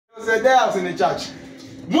there was in the church.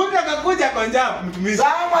 Mtu akakuja kwa njaa mtumishi.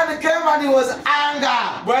 Someone came and he was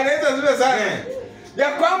anger. Bwana Yesu asifiwe sana.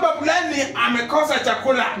 Ya kwamba fulani amekosa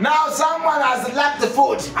chakula. Now someone has lacked the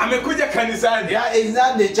food. Amekuja kanisani. Yeah, he's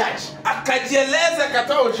not in the church. Akajieleza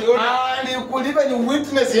katoa ushuhuda. And he could even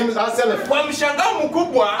witness himself. Kwa mshangao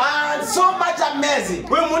mkubwa. And so much amazing.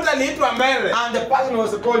 Huyo mtu aliitwa mbele. And the person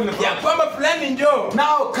was calling him. Ya kwamba fulani njoo.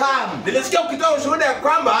 Now come. Nilisikia ukitoa ushuhuda ya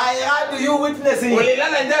kwamba I heard you witnessing.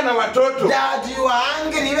 ulilala njaa na watoto. That you are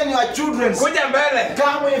angry, even your children. Kuja mbele.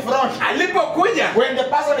 Come in front. Alipokuja. When the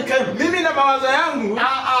person came. Mimi na mawazo yangu.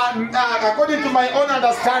 According to my own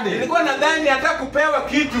understanding. Nilikuwa nadhani hata kupewa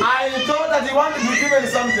kitu. I thought that he wanted to be given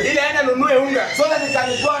something. Ili aende nunue unga. So that he can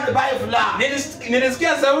go and buy flour.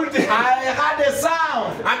 Nilisikia sauti. I heard a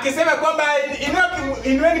sound. Akisema kwamba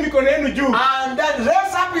inueni mikono yenu juu. And then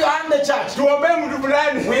raise up your hand in the church. Tuombee mtu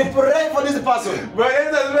fulani. We pray for this person. Bwana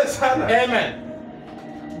Yesu asifiwe sana. Amen.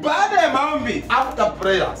 Baada ya maombi, after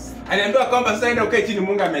prayers, aliambiwa kwamba sasa enda ukae chini,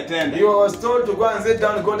 Mungu ametenda. He was told to go and sit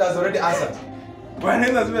down, God has already answered. Bwana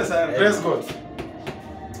Yesu asifiwe sana. Praise God.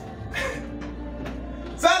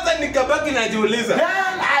 Sasa nikabaki najiuliza.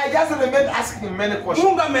 Then I just remained asking many questions.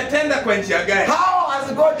 Mungu ametenda kwa njia gani? How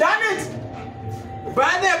has God done it?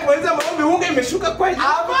 Baada ya kuweza maombi, unga imeshuka kwa njia.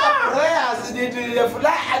 After prayers, the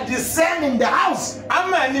flour descend in the house.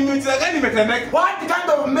 Ama ni miujiza gani imetendeka? What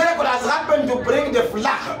kind of miracle has happened to bring the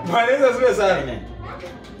flour? Bwana Yesu asifiwe sana.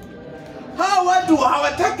 Hao watu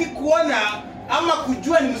hawataki kuona ama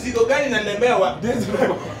kujua ni mzigo gani nalemewa.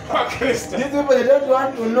 These people, they don't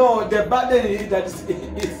want to know the burden that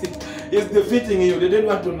is defeating you. They don't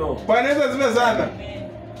want to know. Bwana Yesu asifiwe sana.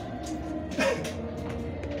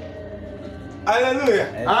 Hallelujah.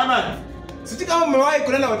 Amen. Sisi kama umewahi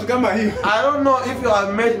kunena watu kama hiyo. I don't know if you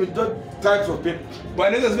have met with those types of people.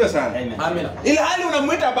 Bwana Yesu asifiwe sana. Amen. Ila hali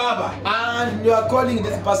unamuita baba. And you are calling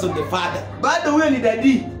this person the father. Bado huyo ni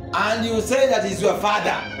daddy. And you say that is your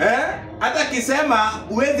father. Hata kisema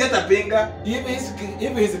uwezi hata pinga.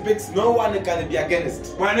 If he speaks, no one can be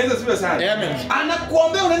against. Bwana Yesu asifiwe sana. Amen.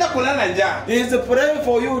 Anakuombea unaenda kulala njaa. He is praying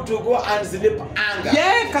for you to go and sleep anger.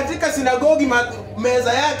 Yeye katika sinagogi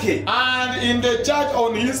meza yake. And in the church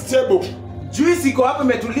on his table. Juice iko hapo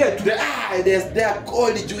imetulia tu. There's their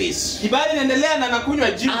cold juice. Ibada inaendelea na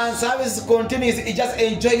anakunywa juice. And service continues, he just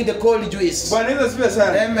enjoying the cold juice. Bwana Yesu asifiwe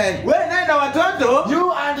sana. Amen. Wewe naye na watoto,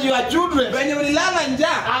 you and your children, wenye ulilala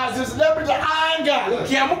njaa, as you slept in anger,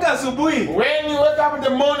 ukiamka asubuhi, when you wake up in the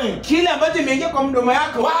morning, kile ambacho imeingia kwa mdomo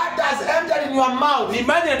yako, what has entered in your mouth, ni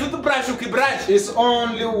maji na toothbrush ukibrush, is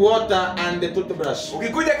only water and the toothbrush.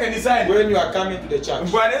 Ukikuja kanisani, when you are coming to the church.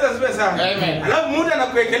 Bwana Yesu asifiwe sana. Amen. Alafu mtu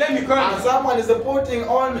anakuwekelea mikono. And someone is putting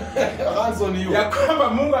on hands on you. Ya kwamba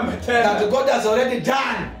Mungu ametenda. That God has already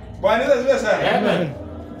done. Bwana Yesu asifiwe sana. Amen.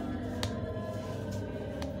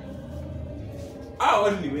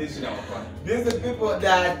 Ni wezi na wapana. These people, they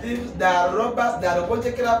are thieves, they are robbers, they are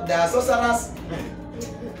witchcraft, they are sorcerers.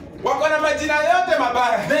 Wako na majina yote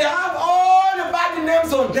mabaya. They have all the bad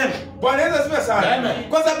names on them. Bwana Yesu asifiwe sana. Amen.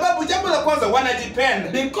 Kwa sababu jambo la kwanza wanajipenda.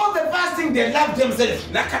 Because the first thing, they love themselves.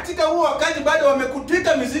 Na katika huo wakati bado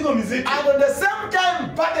wamekutwika mizigo mizito. And at the same time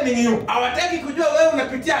burdening you. Hawataki kujua wewe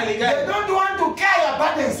unapitia hali gani. They don't want to carry your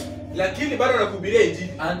burdens. Lakini bado wanakuhubiria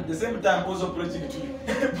injili. And at the same time also preaching to you.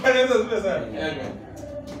 Bwana Yesu asifiwe sana. Amen.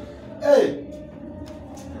 Hey.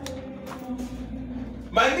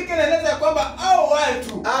 Maandiko yanaeleza kwamba hao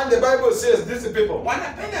watu, and the Bible says these people,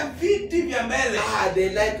 wanapenda viti vya mbele. They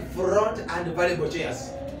like front and valuable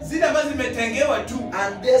chairs. Zile ambazo zimetengewa tu.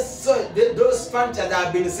 And those furnitures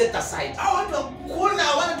have been set aside. Hao watu kuna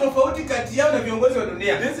hawana tofauti kati yao na viongozi wa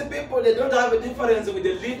dunia. These people, they don't have a difference with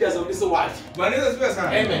the leaders of this world. Bwana Yesu asifiwe sana.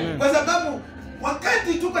 Amen. Kwa sababu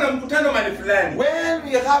wakati tuko na mkutano mahali fulani, when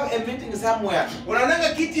we have a meeting somewhere, unaona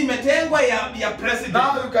kiti imetengwa ya president.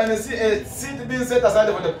 Now you can see a seat being set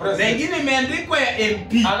aside for the president. Nyingine imeandikwa ya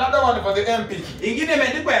MP. Another one for the MP. Nyingine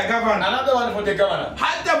imeandikwa ya governor. Another one for the governor.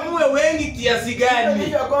 Hata muwe wengi kiasi gani,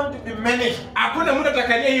 if you are going to be many, hakuna mtu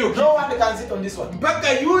atakalia hiyo kiti. No one can sit on this one.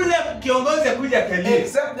 Mpaka yule kiongozi akuja akalie.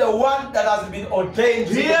 Except the one that has been ordained.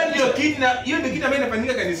 Hiyo ndio kiti, na hiyo ndio kiti ambayo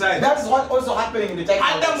inafanyika kanisani. That is what also happening in the church.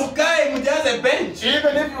 Hata mkae mjaze bench.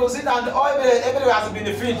 Even if you sit and everywhere has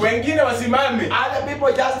been filled. Wengine wasimame. Other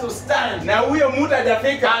people just to stand. Na huyo mtu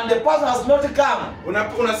hajafika. And the person has not come.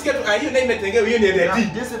 Unasikia tu hiyo ndio imetengewa, hiyo ni daddy.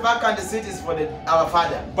 This vacant seat is for our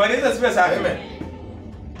father. Bwana Yesu asifiwe sana. Amen.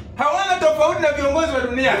 Hawana tofauti na viongozi wa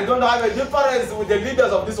dunia. They don't have a difference with the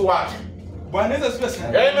leaders of this world. Bwana Yesu asifiwe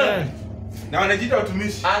sana. Amen. Na wanajiita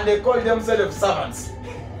watumishi. And they call themselves servants.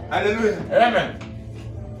 Hallelujah. Amen.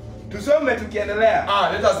 Tusome tukiendelea.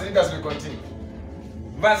 Let us read as we continue.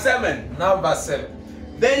 Verse 7. Now verse 7.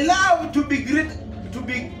 They love to be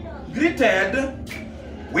greeted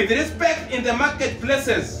with respect in the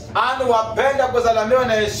marketplaces. And wapenda kusalamiwa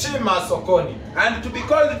na heshima sokoni. And to be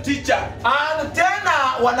called teacher. And tena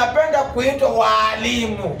wanapenda kuitwa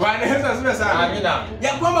walimu. Bwana Yesu asifiwe sana. Amina.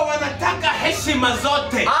 Ya kwamba wanataka heshima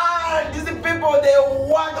zote. And these people, they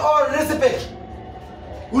want all respect.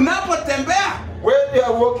 Unapotembea, when they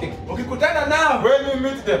are walking, ukikutana nao, when you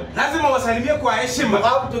meet them, lazima wasalimie kwa heshima. You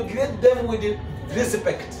have to greet them with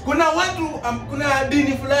respect. Kuna watu kuna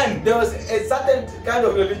dini fulani, there was a certain kind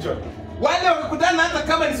of religion. Wale wakikutana hata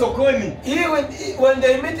kama ni sokoni, even when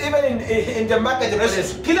they meet even in the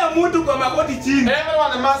marketplace, kila mtu kwa magoti chini.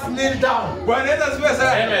 Everyone must kneel down. Bwana Yesu asifiwe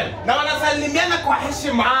sana. Amen. Na wanasalimiana kwa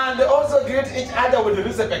heshima. And they also greet each other with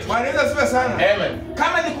respect. Bwana Yesu asifiwe sana. Amen.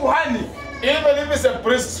 Kama ni kuhani, even if it's a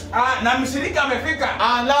priest, na mshirika amefika,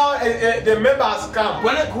 and now the member has come.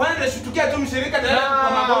 Bwana kuhani anashutukia tu mshirika tayari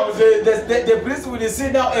kwa magoti. The priest will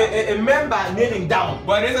see now a member kneeling down.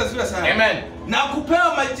 Bwana Yesu asifiwe sana. Amen. Na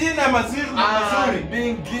kupewa majina mazuri,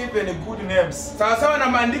 being given good names. Sawa sawa na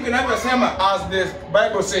maandiko yanavyosema, as the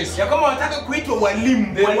Bible says, ya kama wanataka kuitwa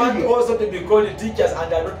walimu. They want also to be called teachers, and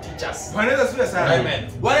they are not teachers. Bwana Yesu asifiwe sana. Amen.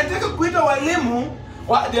 Wanataka kuitwa walimu,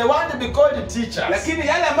 they want to be called teachers, lakini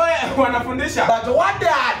yale ambayo wanafundisha, but what they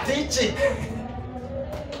are teaching.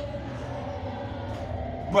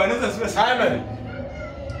 Bwana Yesu asifiwe sana. Amen.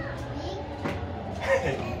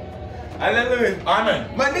 Hallelujah. Amen.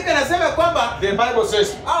 Maandiko yanasema kwamba the Bible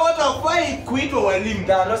says hao watu hawafai kuitwa walimu.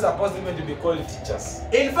 They are not supposed even to be called teachers.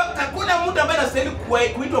 In fact, hakuna mtu ambaye anastahili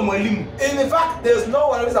kuitwa mwalimu. In fact, there's no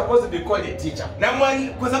one who is supposed to be called a teacher. Na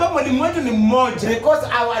kwa sababu mwalimu wetu ni mmoja. Because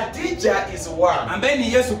our teacher is one. Ambaye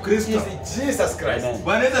ni Yesu Kristo. Is Jesus Christ.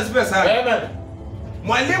 Bwana Yesu asifiwe sana. Amen.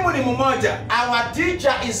 Mwalimu ni mmoja. Our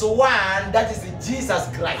teacher is one, that is Jesus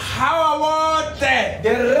Christ. Hawa wote,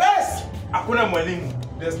 the rest, hakuna mwalimu.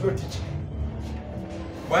 There's no teacher.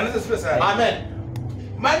 Bwana Yesu asifiwe sana. Amen.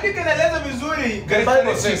 Maandiko yanaeleza vizuri the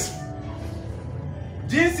Bible says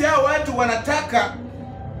jinsi hao watu wanataka,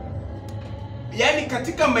 yani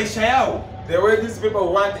katika maisha yao, the way these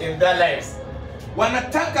people want in their lives,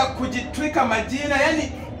 wanataka kujitwika majina,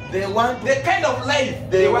 yani they want the kind of life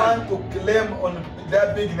they want to claim on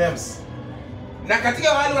their big names. Na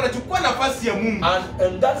katika wale wanachukua nafasi ya Mungu.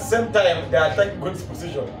 And in that same time they are taking God's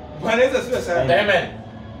position. Bwana Yesu asifiwe sana. Amen.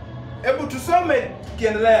 Hebu tusome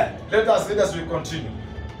kiendelea. Let us continue.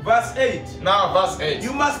 Verse 8. Now verse 8.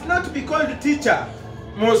 You must not be called teacher.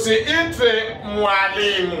 Musiitwe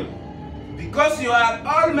mwalimu. Because you are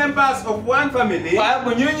all members of one family. Kwa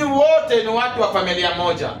sababu nyinyi wote ni watu wa familia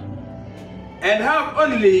moja. And have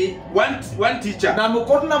only one teacher. Na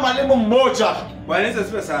mko na mwalimu mmoja. Bwana Yesu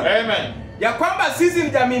asifiwe sana. Amen. Ya kwamba sisi ni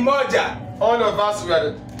jamii moja. All of us we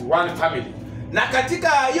are one family. Na katika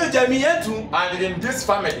hiyo jamii yetu, and in this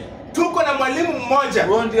family, tuko na mwalimu mmoja.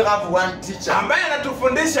 We only have one teacher. Ambaye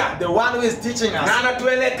anatufundisha. The one who is teaching us. Na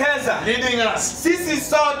anatuelekeza. Leading us. Sisi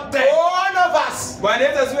sote. All of us. Bwana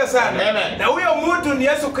Yesu asifiwe sana. Amen. Na huyo mtu ni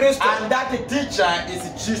Yesu Kristo. And that teacher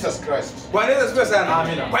is Jesus Christ. Bwana Yesu asifiwe sana.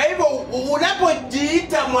 Amen. Kwa hivyo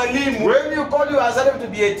unapojiita mwalimu, when you call yourself to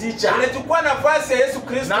be a teacher, unachukua nafasi ya Yesu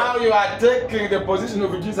Kristo. Now you are taking the position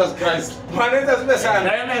of Jesus Christ. Bwana Yesu asifiwe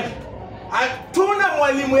sana. Amen. Hatuna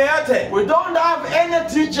mwalimu yeyote. We don't have any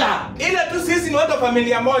teacher. Ila tu sisi ni watu wa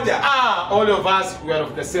familia moja. All of us we are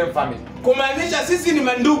of the same family. Kumaanisha sisi ni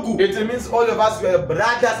mandugu. It means all of us we are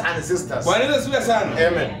brothers and sisters. Bwana Yesu asifiwe sana.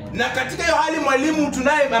 Amen. Na katika hiyo hali mwalimu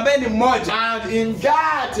tunaye ambaye ni mmoja. And in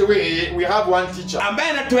that way we have one teacher. Ambaye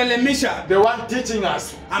anatuelimisha. The one teaching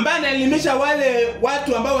us. Ambaye anaelimisha wale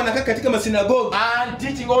watu ambao wanakaa katika masinagogi. And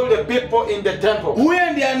teaching all the people in the temple. Huyo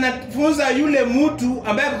ndiye anafunza yule mtu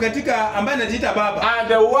ambaye ako katika ambaye anajiita baba. And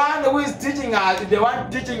the one who is teaching us, the one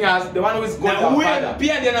teaching us, the one who is God our Father.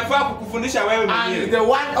 Pia ndiye anafaa kukufundisha wewe mwenyewe. And the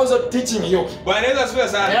one also teaching you. Bwana Yesu asifiwe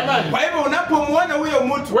sana. Amen. Kwa hivyo unapomuona huyo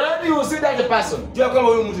mtu, when you see that person, jua kama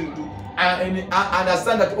huyo mtu ni ndugu. And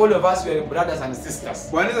understand that all of us were brothers and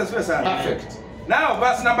sisters. Bwana Yesu asifiwe sana. Perfect. Now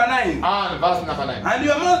verse number 9. And verse number 9.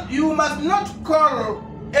 And you must not call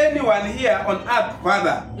anyone here on earth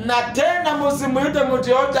father. Na tena msimuite mtu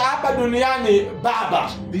yote hapa duniani baba.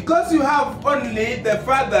 Because you have only the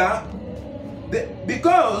father.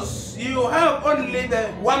 Because you have only the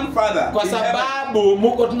one father. Kwa sababu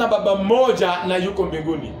muko tuna baba mmoja na yuko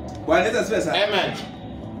mbinguni. Bwana Yesu asifiwe sana. Amen.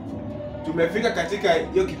 Tumefika katika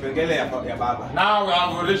hiyo kipengele ya baba. Now we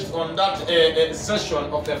have reached on that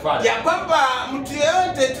session of the father. Ya kwamba mtu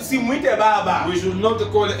yeyote tusimuite baba. We should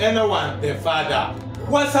not call anyone the father.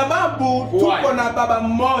 Kwa sababu tuko na baba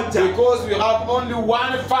mmoja. Because we have only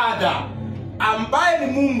one father. ambaye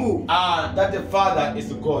ni Mungu, and that the Father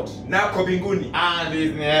is God, na ako mbinguni, and he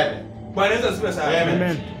is in heaven. Bwana Yesu asifiwe sana.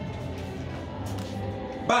 Amen.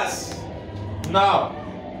 Basi Now,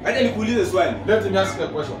 acha nikuulize swali. let me ask you a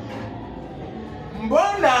question.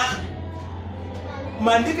 Mbona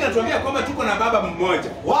maandiko yanatuambia kwamba tuko na baba mmoja?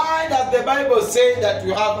 Why does the Bible say that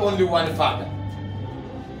we have only one Father?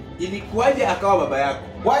 Ilikuwaje akawa baba yako?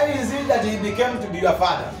 Why is it that he became to be your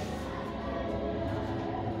father?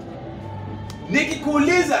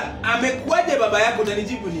 Nikikuuliza amekuwaje baba yako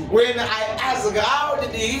utanijibu nini? When I ask how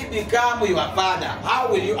did he become your father,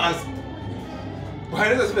 how will you answer? Bwana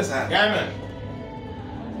Yesu asifiwe sana. Amen.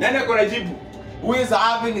 Nani ako na jibu? Who is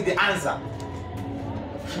having the answer?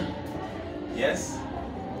 Yes.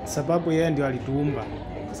 Sababu yeye ndio alituumba.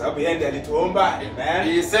 Kwa sababu yeye ndiye alituomba. Amen.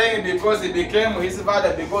 He is saying because he became his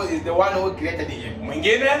father because he's the one who created him.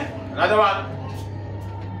 Mwingine? Another one.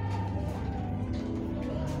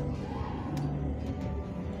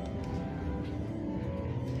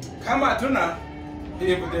 Kama hatuna,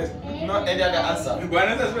 If there's not any other answer.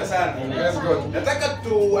 Bwana Yesu asifiwe sana. Yes, God. Nataka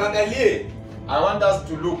tuangalie I want us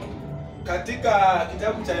to look. katika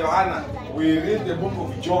kitabu cha Yohana, We read the book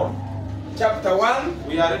of John. chapter 1,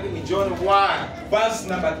 We are reading John 1 verse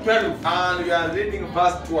number 12. and we are reading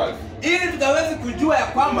verse 12. Ili tukaweze kujua ya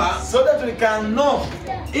kwamba So that we can know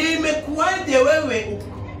imekuwaje wewe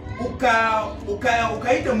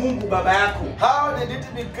ukaita Mungu baba yako. how did it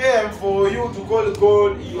become for you to call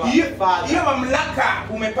God your father. Hiyo mamlaka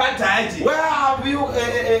umepata aje? Where have you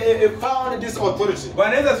found this authority?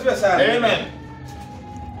 Bwana Yesu asifiwe sana. Amen.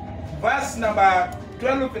 Verse number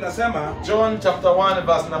 12 inasema, John chapter 1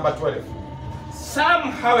 verse number 12.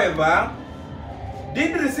 some however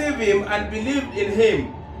did receive him and believed in him.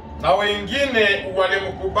 Na wengine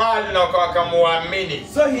walimkubali na wakamuamini.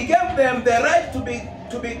 So he gave them the right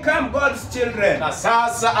to become God's children. Na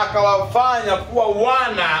sasa akawafanya kuwa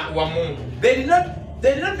wana wa Mungu. They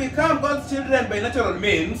did not become God's children by natural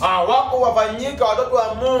means. Wako wafanyika watoto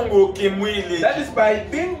wa Mungu kimwili. That is by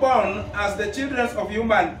being born as the children of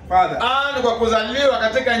human father. Ani kwa kuzaliwa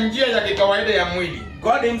katika njia ya kikawaida ya mwili.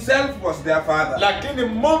 God himself was their father. Lakini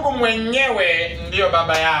Mungu mwenyewe ndiyo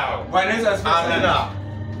baba yao. Bwana Yesu asifiwe sana. Amina.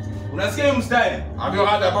 Unasikia hiyo mstari? Have you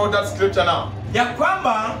heard about that scripture now? Ya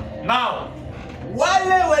kwamba Now,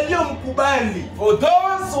 wale waliomkubali, for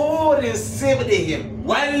those who received him,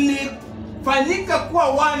 walifanyika kuwa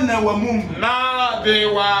wana wa Mungu. now they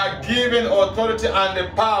were given authority and the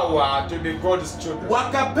power to be God's children.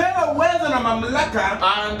 Wakapewa uwezo na mamlaka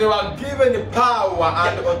And they were given the power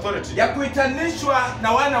and authority ya kuitanishwa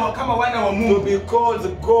na kama wana wa to Mungu. be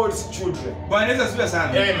called God's children. Bwana Yesu asifiwe sana.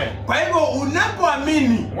 Amen. Kwa hivyo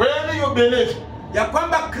unapoamini When you believe ya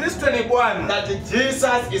kwamba Kristo ni Bwana, that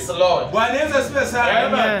Jesus is Lord, Bwana Yesu asifiwe sana.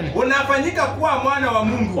 Amen. Unafanyika kuwa mwana wa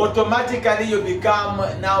Mungu. automatically you become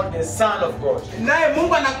now the son of God. Naye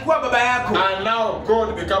Mungu anakuwa baba yako. And now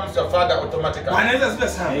God becomes your father automatically. Bwana Yesu asifiwe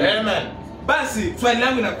sana. Amen. Basi swali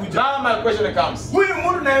langu inakuja. Now my question comes. Huyu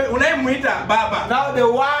mtu unayemuita baba, Now the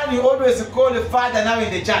one you always call the father now in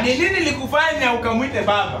the ni church. nini likufanya ukamwite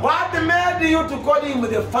baba? What made you to call him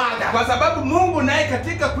the father? Kwa sababu Mungu naye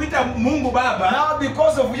katika kuita Mungu baba, Now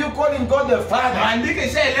because of you calling God the father, maandiko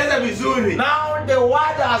ishaeleza vizuri. now the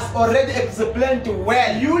word has already explained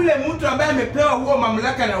well. Yule mtu ambaye amepewa huo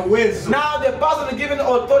mamlaka na uwezo Now the person given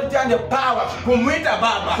authority and the power kumwita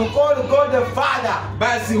baba, to call God the father.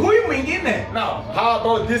 basi huyu mwingine, Now, how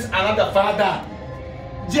about this another father?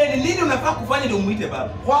 je, ni nini unafaa kufanya ndio umwite baba?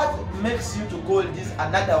 What makes you to call this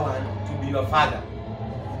another one to be your father?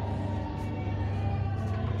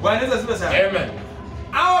 Bwana Yesu asifiwe sana. Amen.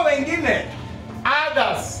 Hawa wengine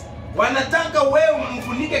Others, wanataka wewe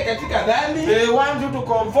umfunike katika dhambi. they want you to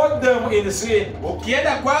comfort them in sin.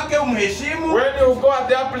 Ukienda kwake umheshimu, When you go at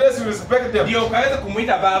their place, you respect them, ndio ukaweza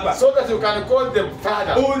kumwita baba. so that you can call them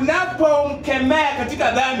father. Unapomkemea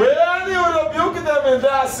katika dhambi, When you rebuke them in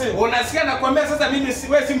their sin, unasikia nakwambia sasa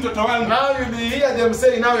wewe si mtoto wangu. now you will hear them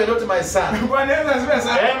say, now you're not my son. Bwana Yesu asifiwe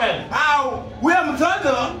sana. Amen. Au huyo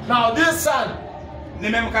mtoto Now this son,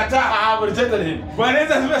 nimemkataa. I have rejected him. Bwana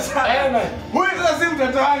Yesu asifiwe sana. Amen. Huyu sasa si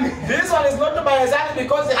mtoto wangu. This one is not my son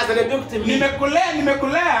because he has rebuked me.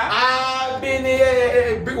 Nimekulea. I've been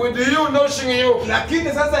with you, nourishing you.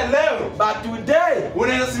 Lakini sasa leo But today,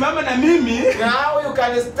 unaweza simama na mimi now you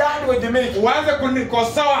can stand with me. uanze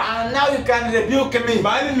kunikosoa And now you can rebuke me.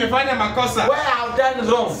 bali nimefanya makosa. Where I have done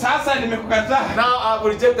wrong. Sasa nimekukataa. Now I've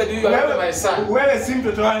rejected you. You are not my son. Wewe si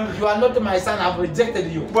mtoto wangu. You are not my son. I've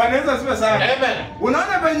rejected you. Bwana Yesu asifiwe sana. Amen.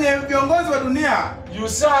 Unaona venye viongozi wa dunia You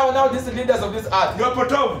see how now these leaders of this earth, ni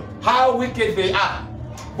wapotovu. how wicked they are.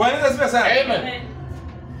 Bwana Yesu asifiwe sana. Amen.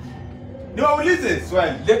 Niwaulize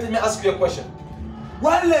swali. Let me ask you a question.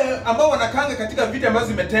 Wale ambao wanakanga katika viti ambazo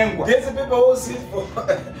zimetengwa. There's people who sit for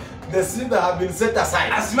the sin that have been set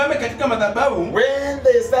aside. Asimame katika madhabahu. When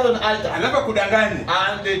they stand on altar. Anapa kudanganya.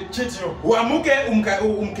 And they cheat you. Uamuke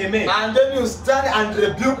umkemee. And then you stand and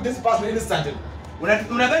rebuke this person instantly.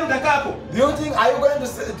 Unadhani utakaa hapo? Do you think are you going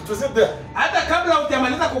to sit there? Hata kabla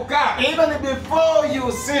hujamaliza kukaa, Even before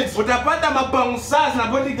you sit, utapata mabouncers na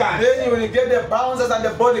bodyguards. then you will get the bouncers and the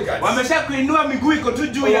bodyguards. Wameshakuinua miguu iko tu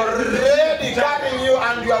juu ya already carrying you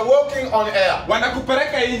and you are walking on air.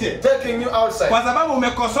 Wanakupeleka nje. Taking you outside. Kwa sababu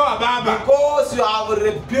umekosoa baba. Because you have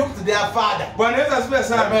rebuked their father. Bwana Yesu asifiwe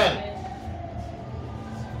sana. Amen.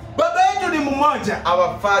 Baba yetu ni mmoja.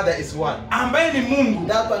 Our Father is one. Ambaye ni Mungu.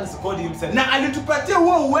 That one is called himself. Na alitupatia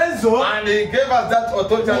huo uwezo. And he gave us that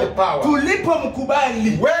authority and power.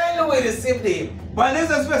 Tulipomkubali. When we received him. Bwana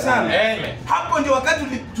Yesu asifiwe sana. Amen. Hapo ndio wakati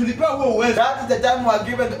tulipewa huo uwezo. That is the time we are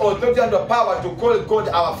given the authority and the power to call God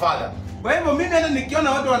our Father. Kwa hivyo mimi hata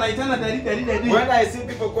nikiona watu wanaitana daddy. When I see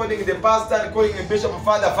people calling the pastor and calling the bishop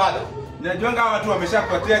Father. Najuanga watu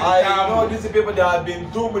wameshapotea I kitambo. know these people that have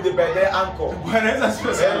been doomed by their uncle. Bwana Yesu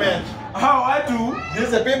asifiwe sana. Amen. Hao watu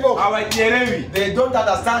These people hawajielewi. they don't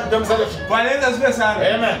understand themselves. Bwana Yesu asifiwe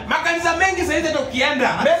sana. Amen. Makanisa mengi sasa hivi tukienda.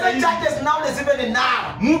 Many churches now is even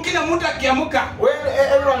now. Kila mtu akiamka, When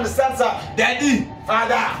everyone stands up, daddy,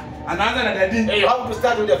 Father. anaanza na daddy. You have to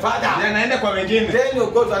start with the Father. Anaenda kwa wengine. Then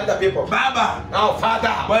you go to another people. Baba. Now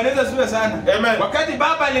Father. Bwana Yesu asifiwe sana. Amen. Wakati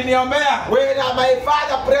baba aliniombea. When my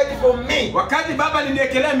father prayed for me. Wakati baba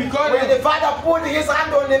aliniekelea mikono. When the Father put his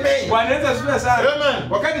hand on me. Bwana Yesu asifiwe sana. Amen.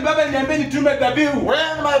 Wakati baba aliniambia nitume dhabihu.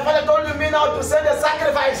 When my Father told me now to send a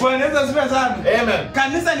sacrifice. Bwana Yesu asifiwe sana. Amen.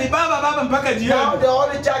 Kanisa ni baba mpaka jioni. Now the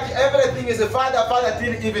holy church, everything is a Father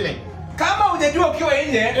till evening. Kama hujajua ukiwa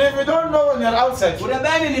nje, if you don't know when you're outside,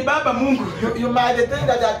 unadhani ni baba Mungu. You might think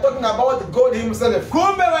that they are talking about God himself.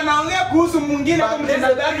 Kumbe wanaongea kuhusu mwingine kama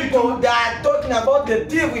mtendani tu. They are talking about the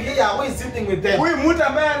thief here who is sitting with them. Huyu mtu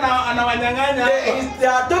ambaye anawanyang'anya. They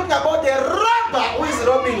are talking about the robber who is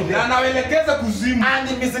robbing them. Na anawaelekeza kuzimu.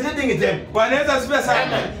 And misleading them. Bwana Yesu asifiwe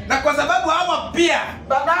sana. Na kwa sababu hawa pia,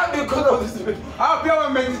 but now because of this, hawa pia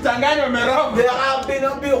wamejitanganya, wameroga. They have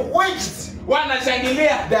been bewitched.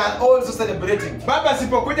 Wanashangilia. They are also celebrating. Baba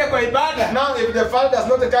asipokuja kwa ibada. Now if the Father does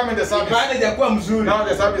not come in the service, ibada haijakuwa mzuri. Now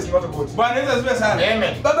the service is not good. Bwana Yesu asifiwe sana.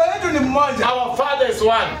 Amen. Baba yetu ni mmoja. Our Father is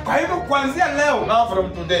one. Kwa hivyo kuanzia leo, now from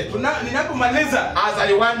today, ninapomaliza, as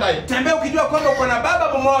I wander, tembea ukijua kwamba uko na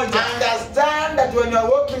baba mmoja. Understand that when you are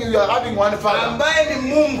walking, you are having one Father. Ambaye ni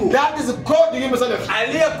Mungu. That is God himself.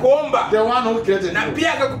 Aliyekuumba. The one who created na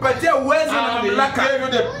pia akakupatia uwezo na mamlaka. He gave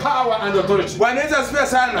you the power and authority. Bwana Yesu asifiwe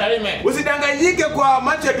sana. Amen. Usidanganyike kwa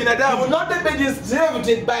macho ya binadamu. Do not be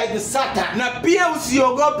deceived by the Satan. Na pia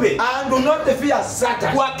usiogope. And do not fear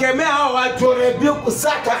Satan. Kuwakemea hao watu. To rebuke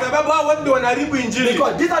Satan. Kwa sababu hao watu ndio wanaharibu injili.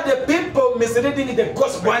 Because these are the people misleading the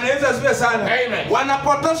gospel. Bwana Yesu asifiwe sana. Amen.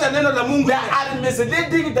 Wanapotosha neno la Mungu. They are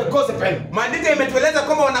misleading the gospel. Maandiko imetueleza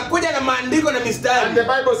kwamba wanakuja na maandiko na mistari. And the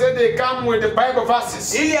Bible said they come with the Bible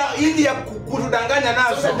verses. Ili ya kutudanganya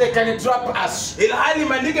nazo. So that they can trap us. Ilhali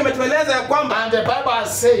maandiko imetueleza ya kwamba and the Bible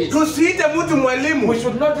has said tusiite mtu mwalimu. We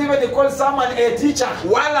should not even call someone a teacher.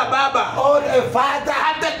 Wala baba. Or a father.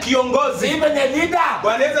 Hata kiongozi. Even a leader.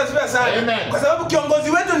 Bwana Yesu asifiwe sana. Amen. Kwa sababu kiongozi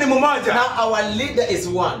wetu ni mmoja. Now our leader is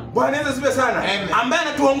one. Bwana Yesu asifiwe sana. Amen. Ambaye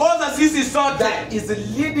anatuongoza sisi sote. That is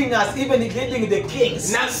leading us, even leading the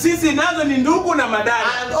kings. Na sisi nazo ni ndugu na madada.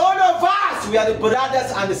 And all of us, we are the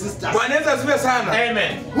brothers and the sisters. Bwana Yesu asifiwe sana.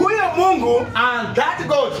 Amen. Huyo Mungu and that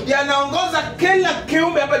God anaongoza kila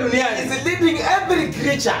kiumbe hapa duniani. Is leading every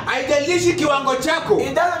creature. Haijalishi kiwango chako.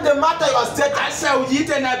 It doesn't matter your status. Hata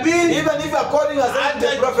ujiite nabii. Even if you are calling yourself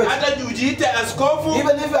the prophet. Hata ujiite askofu.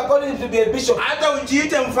 Even if you are calling to be a bishop. Hata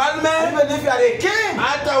ujiite mfalme. Even if you are a king.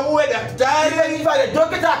 Hata uwe daktari. Even if you are a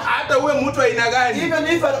doctor. Hata uwe mtu aina gani. Even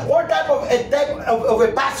if you are what type of a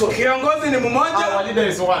person. Kiongozi ni mmoja. Our leader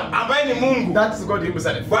is one. Ambaye ni Mungu. That is God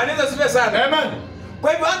himself. Bwana Yesu asifiwe sana. Amen.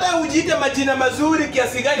 Kwa hivyo hata ujiite majina mazuri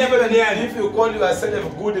kiasi gani hapa duniani. If you call yourself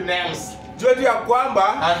good names. Jua tu ya kwamba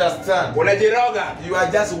understand. Unajiroga. You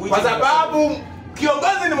are just weak. Kwa sababu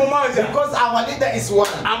kiongozi ni mmoja. Because our leader is one.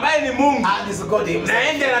 Ambaye ni Mungu. And is God himself.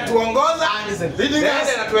 Na ndiye anatuongoza. And is leading us.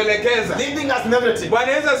 Ndiye anatuelekeza. Leading us in everything.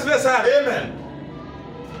 Bwana Yesu asifiwe sana. Amen.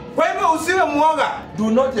 Kwa hivyo usiwe mwoga. Do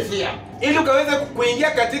not fear. Ili ukaweze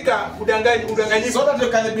kuingia katika udanganyifu. So that you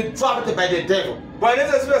can be trapped by the devil. Bwana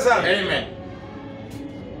Yesu asifiwe sana. Amen.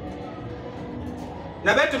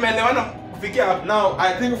 Na bado tumeelewana kufikia hapo. Now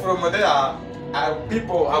I think from there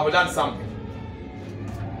people have learned something.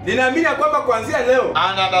 Ninaamini kwamba kuanzia leo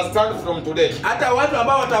and understand from today. hata watu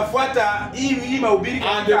ambao watafuata hii mahubiri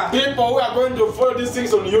And the people who are going to follow these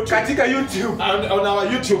things on YouTube, katika YouTube and on our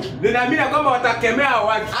YouTube, ninaamini kwamba watakemea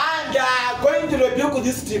watu and they are going to rebuke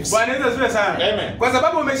these tips. Bwana Yesu asifiwe sana. Amen. Kwa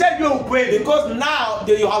sababu wameshajua ukweli. Because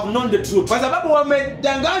now you have known the truth. Kwa sababu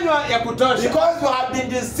wamedanganywa ya kutosha. Because you have been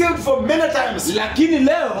deceived for many times. Lakini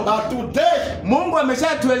leo But today Mungu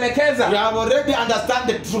ameshatuelekeza. we have already understand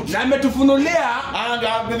the truth. Na ametufunulia And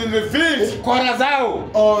have been revealed kora zao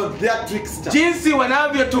or their trickster. jinsi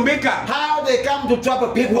wanavyotumika How they come to trouble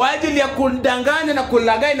people. kwa ajili ya kudanganya na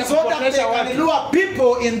kulaghai na So that kupotosha they can watu. lure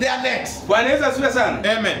people in their nets. Bwana Yesu asifiwe sana.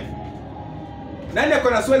 Amen. Nani ako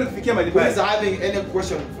na swali kufikia mahali Who pale? is having any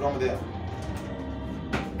question from there?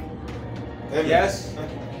 Amen. Yes.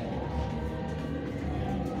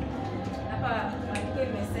 Hapa maandiko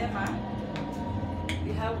imesema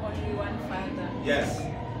we have only one father. Yes.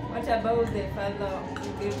 What about the father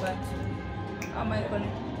who gave birth to? How am I call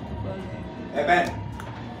him? Amen.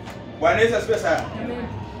 Bwana Yesu asifiwe sana. Amen.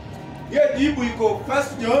 Hiyo jibu iko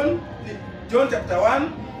 1 John chapter 1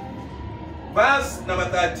 verse number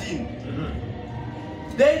 13.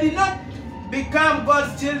 They did not become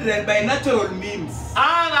God's children by natural means.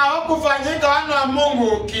 Ana hawakufanyika wana wa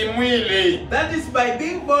Mungu kimwili. That is by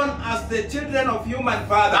being born as the children of human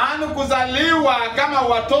father. Ana kuzaliwa kama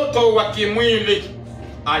watoto wa kimwili.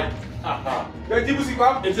 Ai. Hiyo jibu siko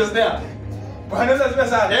hapo. It is there. Bwana Yesu asifiwe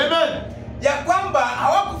sana. Amen. Ya kwamba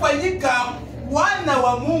hawakufanyika wana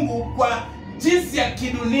wa Mungu kwa jinsi ya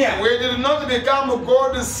kidunia. We did not become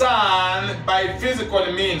God's son by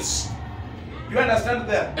physical means. You understand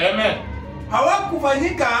that? Amen.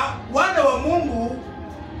 Hawakufanyika wana wa Mungu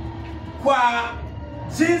kwa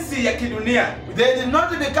jinsi ya kidunia. They did not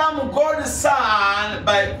become God's son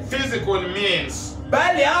by physical means.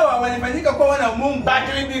 Bali hawa walifanyika kuwa wana wa Mungu.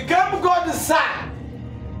 But we became God's son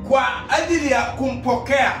Kwa ajili ya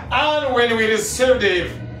kumpokea. and when we received him.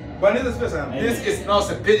 Bwana Yesu asifiwe sana. This is not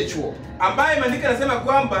spiritual. Ambaye maandiko yanasema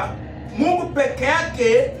kwamba Mungu peke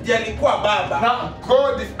yake ndiye alikuwa baba. Now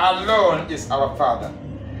God alone is our father.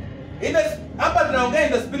 Hapa tunaongea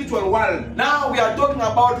in the spiritual world. Now we are talking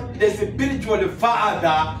about the spiritual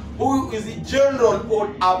father who is general or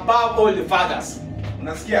above all the fathers.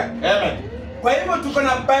 Unasikia? Amen. Kwa hivyo tuko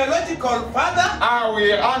na biological father,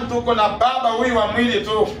 We are tuko na baba huyu wa mwili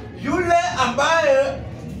tu. yule ambaye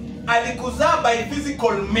alikuzaa by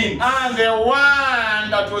physical means. And the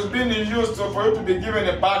one that was being used for you to be given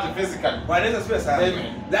a birth physically. Bwana Yesu asifiwe sana.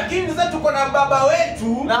 Amen. Lakini sasa tuko na baba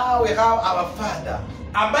wetu Now we have our father.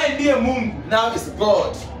 ambaye ndiye Mungu. Now is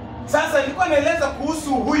God. Sasa nilikuwa naeleza kuhusu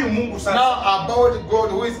huyu Mungu sasa. Now about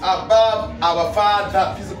God who is above our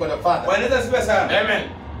father, physical father. Bwana Yesu asifiwe sana. Amen.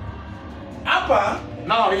 Hapa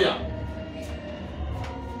Now here.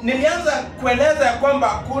 nilianza kueleza ya kwamba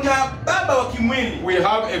kuna baba wa kimwili. We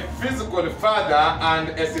have a physical father and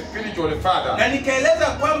a spiritual father. Na nikaeleza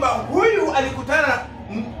kwamba huyu alikutana na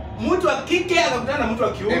mtu wa kike akakutana na mtu wa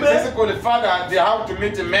A kiume. physical father, they have to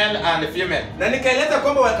meet men and female. Na nikaeleza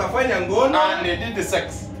kwamba wakafanya ngono, And they did the sex.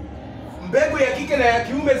 mbegu ya kike na ya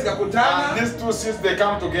kiume zikakutana. And these two seeds, they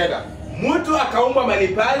come together. Mtu akaumbwa mahali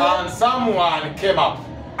pale, And someone came up.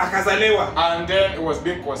 akazaliwa. And then it was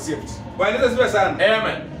being conceived. Bwana Yesu asifiwe sana.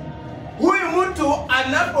 Amen. Huyu mtu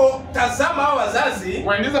anapotazama hawa wazazi,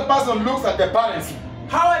 When this person looks at the parents,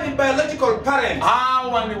 hawa ni biological parents.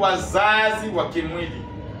 hawa ni wazazi wa kimwili.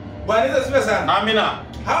 Bwana Yesu asifiwe sana. Amina.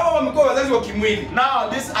 Hawa wamekuwa wazazi wa kimwili. Now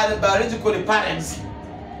these are the biological parents.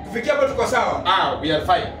 Kufikia hapo tuko sawa? We are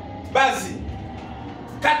fine. Basi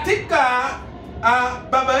katika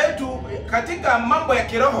baba yetu katika mambo ya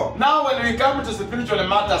kiroho, Now when we come to spiritual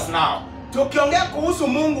matters now, tukiongea kuhusu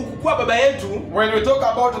Mungu kukuwa baba yetu, when we talk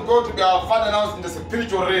about God to be our father now in the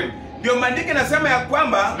spiritual realm, ndio maandiko yanasema ya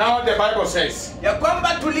kwamba now the Bible says,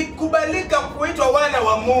 tulikubalika kuitwa wana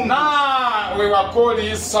wa Mungu. now we were called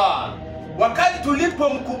his son Wakati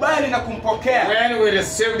tulipomkubali na kumpokea. when we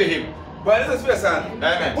received him. Bwana Yesu asifiwe sana.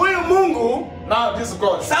 Amen. Huyu Mungu Now this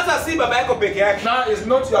God, sasa si baba yako peke yake. now is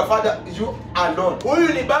not your father, you alone.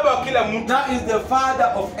 Huyu ni baba wa kila mtu. Now is the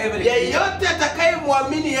father of every creature. Yeyote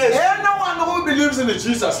atakayemwamini Yesu, Anyone who believes in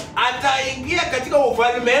Jesus, ataingia katika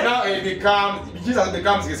ufalme, now Jesus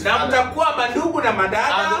becomes his na father. mtakuwa mandugu na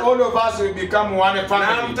madada, And all of us will become one na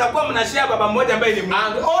family. mtakuwa mnashare baba mmoja ambaye ni And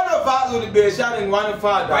Mungu. all of us will be sharing one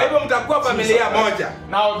father. Kwa hivyo mtakuwa familia moja.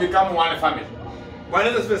 Now we become one family. Bwana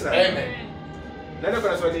Yesu asifiwe sana. Amen. Nenda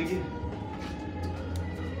kwa swali lingine.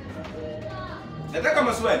 Nataka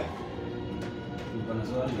maswali. Niko na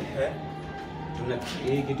swali. Tuna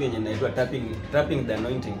hii kitu yenye inaitwa tapping the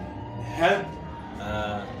anointing.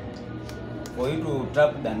 For you to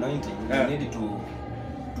tap the anointing, you need to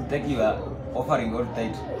to take your offering or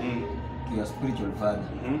tithe to your spiritual father,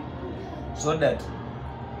 so that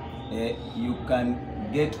you can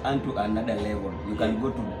get onto another level. You can go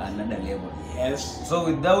to another level. Yes. So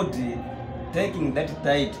without taking that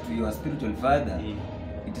tithe to your spiritual father,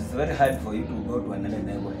 it is very hard for you to go to another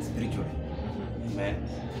level spiritually. Amen.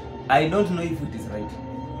 I don't know if it is right.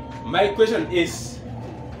 My question is,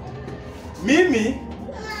 mimi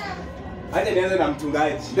acha nianze na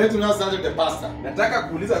mchungaji. Let me start with the pastor. Nataka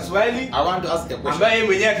kuuliza swali I want to ask a question. ambaye yeye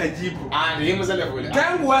mwenyewe atajibu. And him will.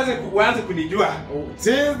 Tangu uanze kunijua,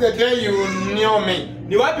 Since the day you knew me,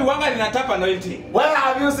 ni wapi wanga ninatapa anointing? where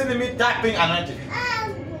have you seen me tapping anointing?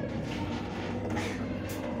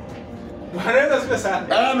 Bwana asifiwe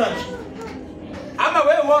sana. Amen. Ama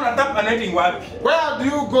wewe unatapa anointing wapi? Where do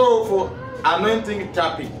you go for anointing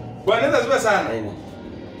tapping? Bwana asifiwe sana. Amen.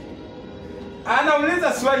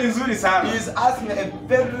 Anauliza swali nzuri sana. He is asking a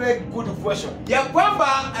very good question. Ya kwamba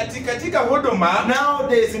katika huduma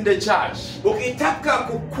Nowadays in the church, ukitaka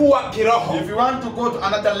kukua kiroho, if you want to go to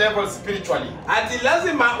another level spiritually, ati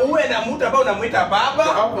lazima uwe na mtu ambaye unamuita you baba.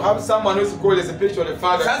 have to have someone who is called a spiritual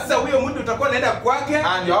father. Sasa huyo mtu utakuwa unaenda kwake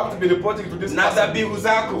And you have to be reporting to this na person. dhabihu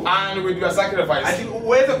zako, And with your sacrifice. ati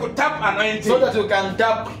uweze kutap anointing. So that you can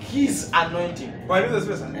tap his anointing. Bwana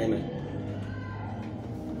asifiwe sana. Amen.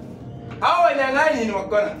 Hao wanyang'anyi ni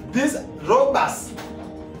wakora. These robbers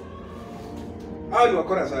Hao ni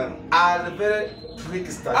wakora sana. are very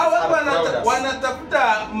tricksters. Hao watu are frauders.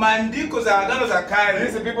 wanatafuta maandiko za agano za kale.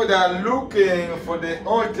 These people that are looking for the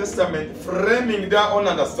Old Testament, framing their own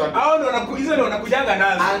understanding. Hao ndio hizo ndio wanakujanga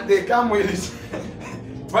nazo. And they come with it.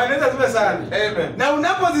 Bwana asifiwe sana. Amen. Na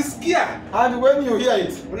unapozisikia And when you hear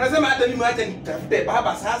it, unasema hata mimi acha nitafute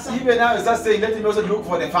baba sasa. even now you start saying, let me also look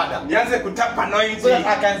for the Father. Nianze kutapa So that anointing.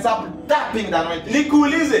 I can start tapping the anointing.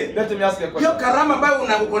 Nikuulize, Let me ask you a hiyo question. karama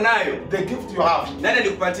ambayo uko nayo, The gift you have, nani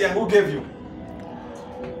alikupatia? who gave you?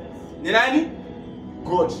 Ni nani?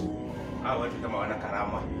 God. Hao watu kama wana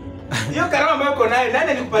karama. Hiyo karama ambayo uko nayo, nani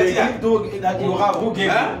The alikupatia? gift that you have, who gave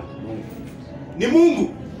Ha? you? Ni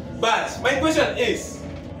Mungu. But my question is,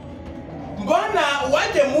 mbona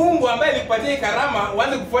uache Mungu ambaye alikupatia karama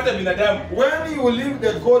uanze kufuata binadamu? When you leave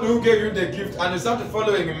the God who gave you the gift and you start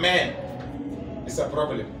following man, it's a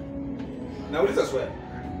problem. Nauliza swali.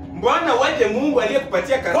 Mbona uache Mungu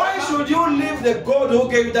aliyekupatia karama? Why should you leave the God who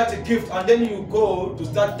gave you that gift and then you go to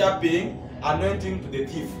start tapping anointing to the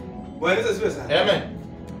thief? Bwana asifiwe sana. Amen.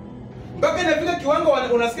 Mpaka inafika kiwango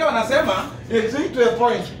unasikia wanasema It's to a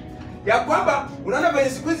point. ya kwamba unaona venye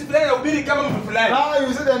siku hizi fulani anahubiri kama mtu fulani. Now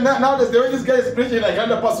you see that nowadays the way this guy is preaching like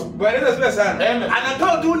another person. Bwana asifiwe sana. Amen.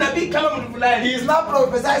 Anatoa tu nabii kama mtu fulani. He is not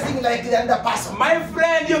prophesying like another person. My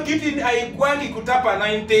friend, hiyo kitu haikwangi kutapa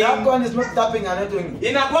anointing. That one is not tapping anointing.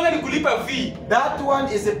 Inakwanga ni kulipa fee. That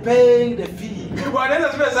one is paying the fee. Bwana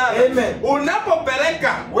asifiwe sana. Amen.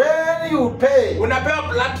 Unapopeleka When you pay, unapewa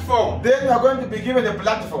platform. then you are going to be given a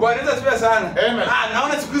platform. Bwana asifiwe sana. Amen.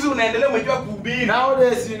 Naona siku hizi unaendelea umejua kuhubiri.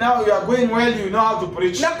 Nowadays, you are going well, you know how to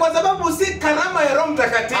preach. Na kwa sababu si karama ya Roho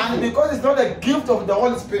Mtakatifu, And because it's not a gift of the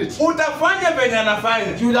Holy Spirit, utafanya venye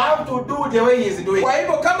anafanya. you have to do the way he is doing. Kwa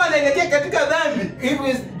hivyo kama anaelekea katika dhambi, If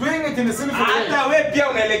he is doing it in a sinful way, hata wewe pia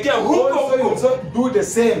unaelekea huko also you huko. also do the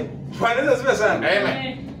same. Bwana asifiwe sana.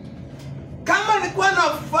 Amen. Kama nilikuwa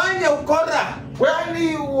nafanya ukora, When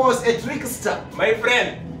he was a trickster, my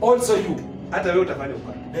friend, also you, hata wewe utafanya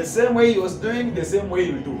ukora. the same way he was doing, the same way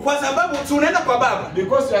you do. Kwa sababu si unaenda kwa baba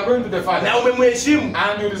Because you are going to the Father na umemheshimu,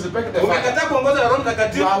 and you respect the Father. umekataa kuongozwa na Roho You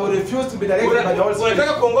Mtakatifu, have refused to be directed by the Holy Spirit.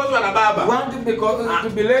 unataka kuongozwa na You baba. want to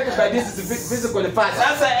be led by this physical Father.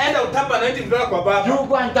 Sasa enda utapa anointing kutoka kwa baba. You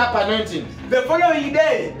go and tap anointing. The following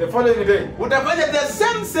day The following day, utafanya the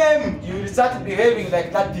same. you will start behaving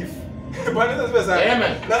like that thief. Bwana asifiwe sana.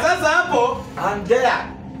 Amen. Na sasa hapo And there,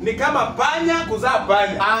 ni kama panya kuzaa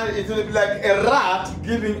panya. and it will be like a rat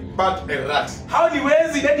giving birth a rat. Hao ni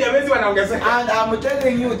wezi, idadi ya wezi wanaongezeka. And I'm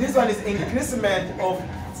telling you, this one is increasement of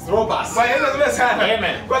robbers. Bwana asifiwe sana.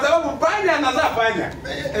 Amen. Kwa sababu panya anazaa panya.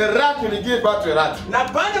 A rat will give birth to a rat. Na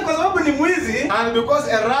panya kwa sababu ni mwizi, And because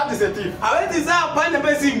a rat is a thief, hawezi zaa panya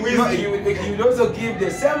ambaye si you know, mwizi. you will also give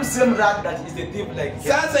the same rat that is a thief like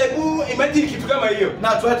him. Sasa hebu imagine kitu kama hiyo.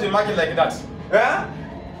 Now try to imagine like that.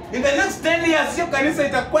 In the next 10 years hiyo kanisa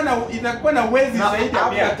itakuwa na wezi Now, zaidi ya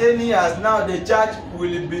 100. after 10 years, now the church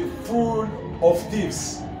will be full of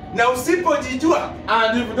thieves. Na usipojijua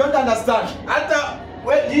And if you don't understand, hata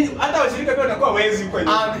washirika pia watakuwa wezi huko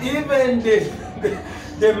nje. and even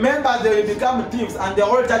the members, they will become thieves, and the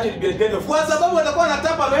whole church will be a den of Kwa thieves. sababu watakuwa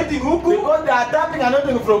wanatapa anointing huku Because they are tapping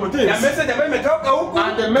anointing from na thieves, message ambayo imetoka huku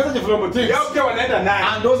and the message from thieves, yao pia wanaenda naye.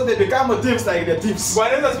 and also they become thieves like the thieves.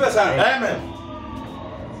 Bwana asifiwe sana. Amen.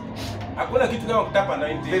 Hakuna kitu kama kutapa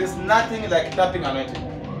anointing. There is nothing like tapping anointing.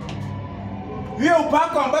 Hiyo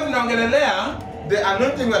upako ambao tunaongelelea, The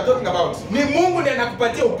anointing we are talking about ni Mungu ndiye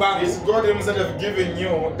anakupatia upako. is God himself giving you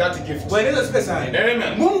that gift. Bwana Yesu asifiwe sana. Amen.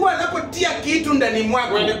 Mungu anapotia kitu ndani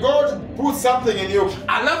mwako, When God puts something in you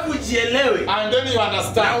alafu ujielewe and then you na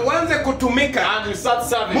understand uanze kutumika, and you start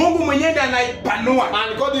serving, Mungu mwenyewe ndiye anaipanua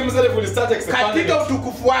and God himself will start expanding katika it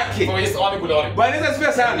utukufu wake. for his own glory. Bwana Yesu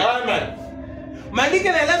asifiwe sana. Amen. Maandiko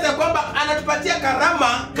yanaeleza kwamba anatupatia karama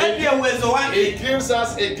kadri ya uwezo He wake. gives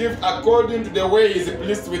us a gift according to the way he is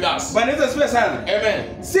pleased with us. Bwana Yesu asifiwe sana. Amen.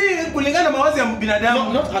 Si kulingana na mawazo ya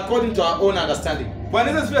binadamu. Not according to our own understanding. Bwana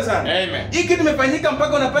Yesu asifiwe sana. Amen. Hiki tumefanyika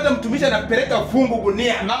mpaka unapata mtumishi anapeleka fungu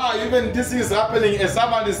gunia. Now even this is happening. A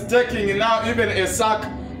servant is taking now even a sack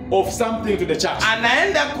of something to the church.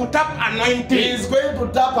 Anaenda kutap He anointing. is going to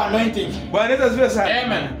tap anointing. Bwana Yesu asifiwe sana.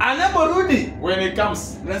 Amen. Anaporudi, When he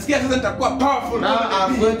comes, unasikia sasa nitakuwa powerful. now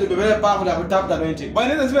I'm going to be very powerful. I will tap the anointing. Bwana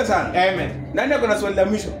Yesu asifiwe sana. Amen. Nani ako na swali la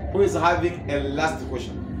mwisho? Who is having a last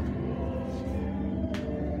question?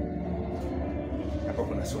 Hapa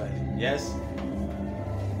kuna swali. Yes.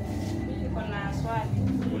 Mimi niko na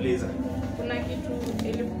swali. Uliza. Kuna kitu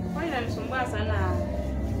ilikuwa inanisumbua sana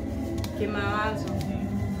kimawazo.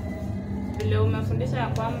 Vile umefundisha ya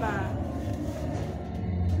kwamba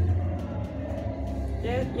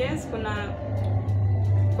yes,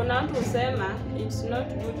 kuna watu husema it's not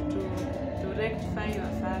good to rectify your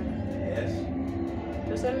father. Yes.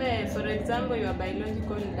 Tuseme for example your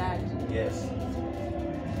biological dad. Yes.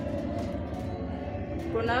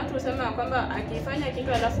 Kuna watu husema kwamba akifanya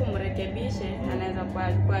kitu alafu mrekebishe anaweza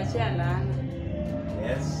kuachia laana.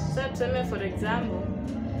 Yes. Sasa tuseme for example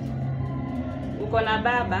uko na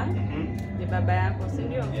baba, ni baba yako, si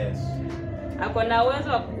ndio? Yes. Ako na uwezo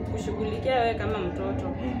wa kukushughulikia wewe kama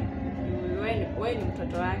mtoto. Wewe ni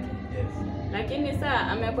mtoto wake. Yes. Lakini saa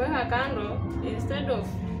amekuweka kando instead of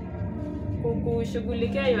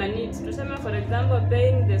kukushughulikia your needs. Tuseme for example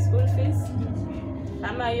paying the school fees.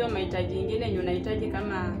 Ama hiyo mahitaji mengine yenye unahitaji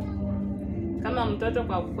kama mtoto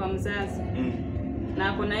kwa mzazi.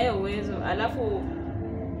 Na kuna hiyo uwezo. Alafu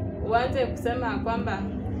uanze kusema kwamba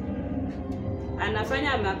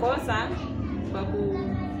anafanya makosa kwa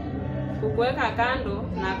kukuweka kando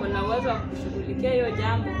na kuna uwezo wa kushughulikia hiyo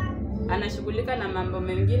jambo, anashughulika na mambo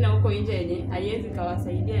mengine huko nje yenye haiwezi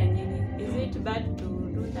kawasaidia nyinyi. Is it bad to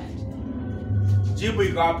do that? Jibu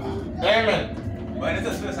iko hapa. Amen. Bwana Yesu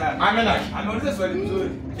asifiwe sana. Amen. Ameuliza swali mzuri.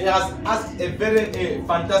 He has asked a very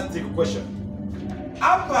fantastic question.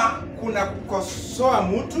 Hapa kuna kukosoa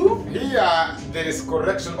mtu Here there is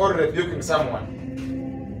correction or rebuking someone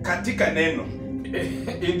katika neno.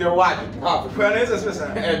 in the word. Bwana Yesu asifiwe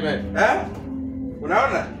sana. Amen.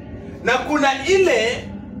 Unaona? Na kuna ile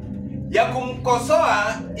ya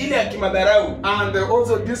kumkosoa ile ya kimadharau. And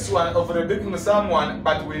also this one of rebuking someone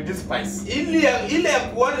but with despise. Ile ya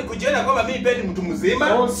kujiona kwamba mimi pia ni mtu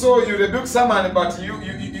mzima. Also you rebuke someone but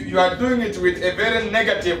you are doing it with a very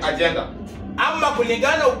negative agenda. Ama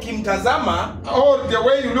kulingana ukimtazama Or the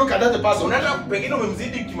way you look at that person. unaona pengine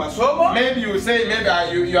umemzidi kimasomo. Maybe you say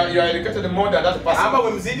maybe you are educated more than that person. Ama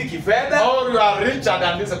umemzidi kifedha. Or you are richer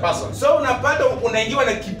than this person. So unapata unaingiwa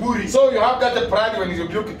na kiburi. So you have that pride when you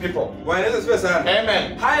rebuke people. Bwana Yesu asifiwe sana.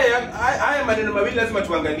 Amen. Haya maneno mawili lazima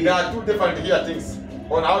tuangalie. There are two different here things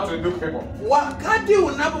on how to rebuke people. Wakati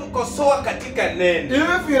unapomkosoa katika neno.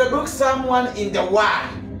 If you rebuke someone in the word.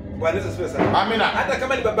 Bwana Yesu asifiwe sana. Amina. Hata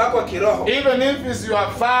kama ni babako wa kiroho. Even if it's your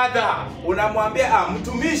father. Unamwambia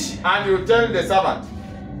mtumishi. And you tell the servant.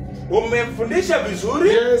 Umefundisha vizuri.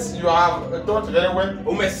 Yes, you have taught very well.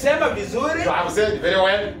 Umesema vizuri. You have said very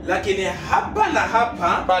well. Lakini hapa na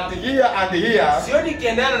hapa. But here and here. Sioni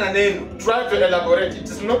kiendana na neno. Try to elaborate. It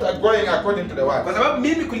is not going according to the word. Kwa sababu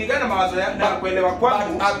mimi kulingana na mawazo yangu na kuelewa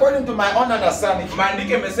kwangu. But according to my own understanding.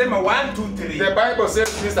 Maandiko yamesema 1, 2, 3. The Bible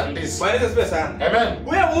says this and this. Bwana Yesu asifiwe sana. Amen.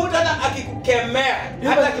 Huyo mtu hata akikukemea,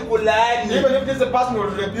 hata akikulaani. Even if this person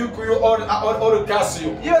will rebuke you or curse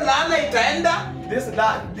you. Hiyo laana itaenda.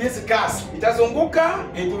 This curse. Itazunguka.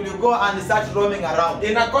 It will go and start roaming around.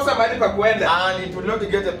 Inakosa mahali pa kuenda. And it will not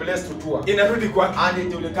get a place to tour. Inarudi kwake. And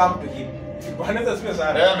it will come to him. Bwana Yesu asifiwe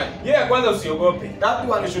sana. Amen. Yeye kwanza usiogope. That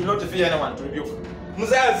one you should not fear anyone to rebuke.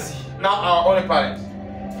 Mzazi. Now our own parent.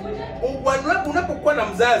 Unapokuwa na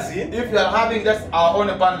mzazi, if you are having just our own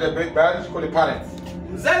parent, the biological parents.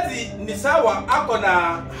 Mzazi ni sawa, ako na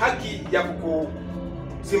haki ya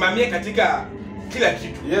kukusimamia katika kila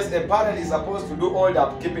kitu. Yes, a parent is supposed to do all the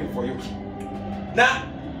upkeeping for you. Na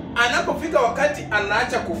anapofika wakati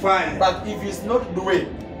anaacha kufanya. But if he's not doing,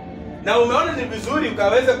 na umeona ni vizuri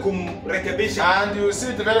ukaweza kumrekebisha. And you see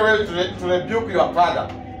it very well to rebuke your father.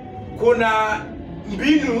 Kuna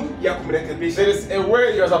mbinu ya kumrekebisha. There is a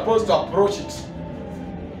way you are supposed to approach it.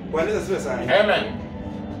 Bwana asifiwe sana. Amen.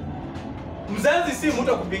 Mzazi si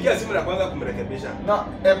mtu akupigia simu na kwanza kumrekebisha. Now,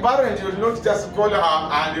 a parent will not just call her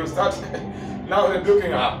and you start now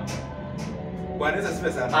rebuking her. Bwana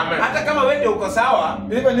asifiwe sana. Amen. Hata kama wewe ndio uko sawa,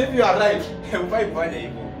 Even if you are right, hufai kufanya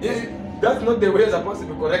hivyo. that's not the way you're supposed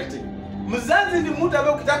to be correcting. Mzazi ni mtu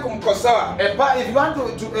ambaye ukitaka kumkosoa, If you want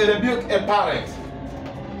to rebuke a parent,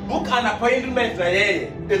 book an appointment na yeye.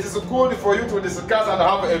 it is good for you to discuss and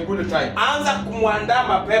have a good time. Anza kumwandaa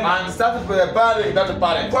mapema. And start preparing that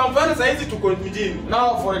parent. Kwa mfano sasa hizi tuko mjini.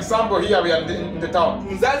 Now, for example, here we are in the town.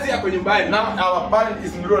 Mzazi yako nyumbani. Now, our parent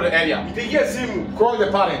is in rural area. Mpigie simu. Call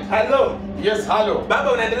the parent. Hello. Yes, hello.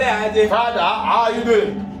 Baba unaendelea aje? Father, how are you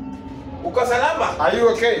doing? Uko salama? Are you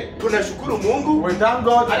okay? Tunashukuru Mungu. We thank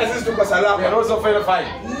God. Hata sisi tuko We are salama. also very fine.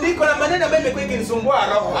 Niko na maneno ambayo imekuwa ikinisumbua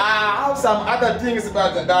roho. I have some other things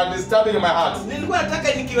that are disturbing my heart. Nilikuwa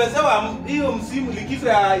nataka nikiwezewa hiyo msimu likizo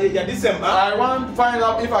ya December. I want to find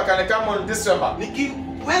out if I can come on December.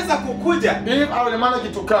 Nikiweza kukuja, If I will manage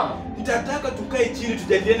to come, nitataka tukae chini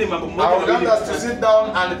tujadiliane mambo I moja will want us to sit down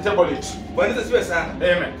and table it. Bwana asifiwe sana.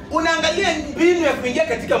 Amen. Unaangalia mbinu ya kuingia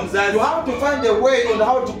katika mzazi. You have to find a way on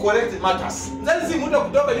how to correct matters. Mzazi si mtu wa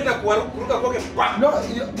kutoka juu na kuruka kwake. No,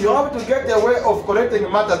 you have to get a way of correcting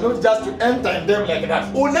matters, not just to enter in them like that.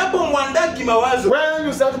 Unapomwandaa kimawazo, When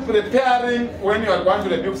you start preparing, when you are going to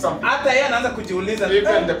rebuke something, hata yeye anaanza kujiuliza,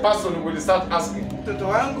 even the person will start asking, mtoto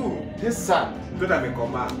wangu, this son, mtoto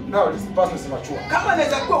amekomaa. now this person is mature. Kama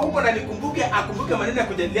anaweza kuwa huko na akumbuke maneno ya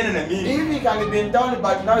kujadiliana na mimi. If he can be down,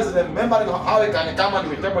 but now is remembering how he can come and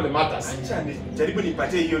we table the matters. Acha jaribu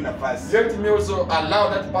nipatie hiyo nafasi. Let me also allow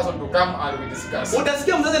that person to come and we discuss.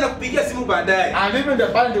 Utasikia mzazi anakupigia simu baadaye. And even the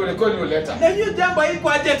parent will call you later. Na hiyo jambo haiko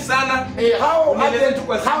urgent sana. How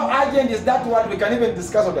urgent is that one? We can even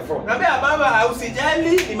discuss on the phone. Naambia baba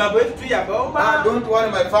usijali, ni mambo yetu tu ya bomba. Don't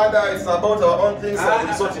worry my father, it's about our own things and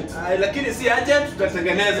we'll sort it. Lakini si urgent,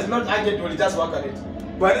 tutatengeneza. It's not urgent, we'll just work on it.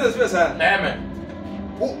 Bwana asifiwe sana. Amen.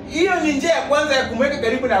 Hiyo ni njia ya kwanza ya kumweka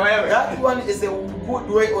karibu na wewe. That one is a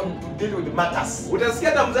good way on to deal with matters. Utasikia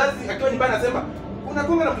hata mzazi akiwa nyumbani anasema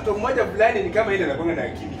unakonga na mtoto mmoja fulani ni kama ile anakonga na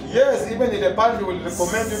akili. Yes, even the parent will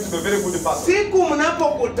recommend you to be a very good person. Siku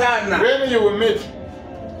mnapokutana, When you will meet,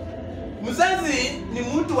 mzazi ni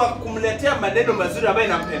mtu wa kumletea maneno mazuri ambayo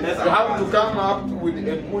inampendeza. you have to come up with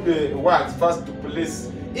a good words first to please.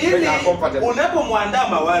 Ili unapomwandaa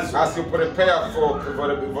mawazo, as you prepare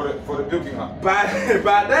for rebuking her.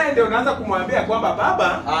 Baadaye ndio unaanza kumwambia kwamba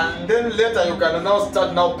baba, and then later you can now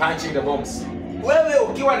start punching the bombs. Wewe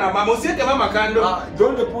ukiwa na mama usiweke mama kando.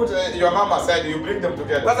 Don't put your mama aside, you bring them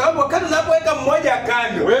together. Kwa sababu wakati unapoweka mmoja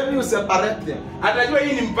kando, when you separate them, atajua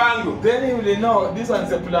hii ni mpango. Then you will know this one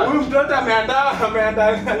is a plan. Huyu mtoto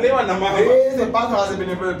ameandaliwa na mama. The person has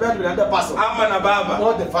been prepared with another person. Ama na baba.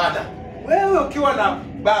 Or the father. Wewe ukiwa na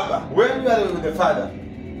baba, when you are with the father,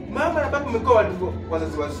 mama na baba mmekuwa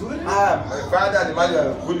wazazi wazuri. My father and mother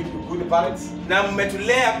are good parents. Na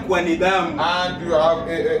mmetulea kwa nidhamu. And you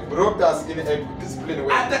have brought us in a disciplined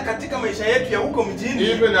way. Hata katika maisha yetu ya huko mjini,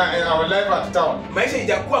 even in our life at town, maisha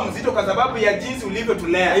ijakuwa mzito kwa sababu ya jinsi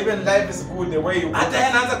ulivyotulea. Even life is good the way you. Hata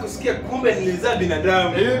anaanza kusikia kumbe nilizaa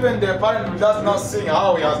binadamu. Even the parent will just not sing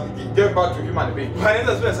how he has gave birth to human being.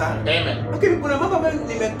 Wanaweza sio sana. Amen. Okay, kuna mambo ambayo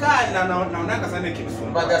nimekaa na naonanga sana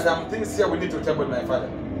kinisumbua. But there are some things here we need to table my father.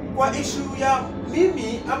 Kwa issue ya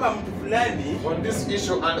mimi ama mtu fulani, on this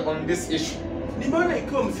issue and on this issue, nimeona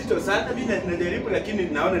ikiwa mzito sana. Mimi najaribu lakini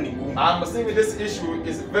naona ni ngumu. I'm saying this issue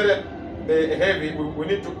is very heavy. We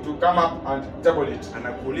need to come up and table it.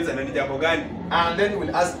 Anakuuliza na ni jambo gani? And then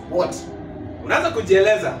we'll ask what. Unaanza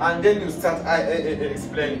kujieleza. And then you start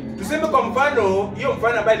explaining. Tuseme kwa mfano, hiyo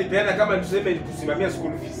mfano ambayo alipeana kama tuseme kusimamia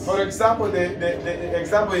school fees. For example, the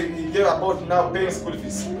example he gave about now paying school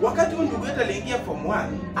fees. Wakati huyu ndugu yetu aliingia form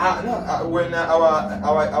 1, when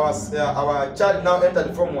our child now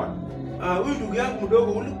entered form 1. Huyu ndugu yangu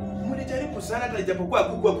mdogo mlijaribu sana hata ijapokuwa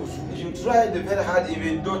hakukua kuzuri. You tried very hard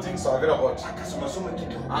even though things are very hard. Akasoma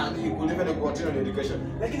kidogo. And he could even continue the education.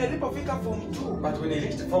 Lakini alipofika form 2, but when he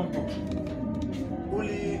reached form 2,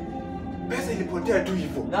 pesa ilipotea tu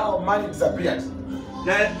hivyo. Now money disappeared.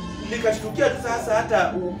 Na nikashtukia tu sasa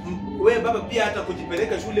hata wewe baba pia hata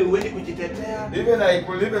kujipeleka shule uende kujitetea. Even I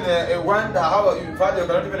could even wonder how your father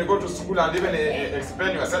cannot even go to school and even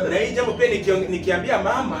explain yourself. Na hii jambo pia nikiambia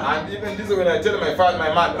mama, and even this when I tell my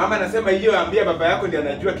mother, mama anasema hiyo ambia baba yako ndiye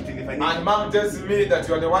anajua kitu kilifanyika. And mom tells me that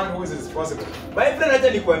you are the one who is responsible. My friend, acha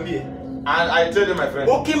nikwambie. And I tell you my friend,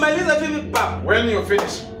 ukimaliza tu hivi pap, when you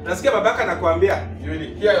finish, Nasikia babaka anakuambia, You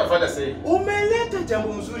will hear your father say, umeleta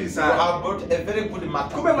jambo mzuri you sana. have brought a very good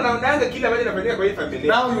matter. Kumbe mnaonanga kile ambacho kinafanyika kwa hii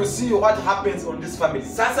familia. Now you see what happens on this family.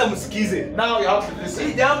 Sasa msikize. Now you have to Hii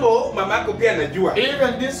listen. jambo mamako pia anajua.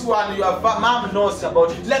 Even this one, your mom knows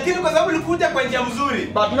about it. Lakini kwa sababu ulikuja kwa njia mzuri,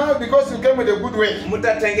 But now because you came with a good way,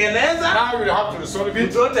 mtatengeneza now you will have to resolve it,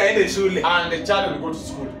 mtoto aende shule. and the child will go to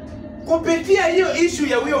school. Kupitia hiyo issue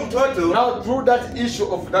ya huyo mtoto, Now through that issue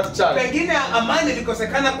of that child, pengine amani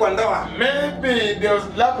ilikosekana kwa ndoa, maybe there was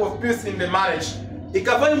lack of peace in the marriage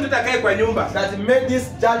ikafanya mtoto akae kwa nyumba. that made this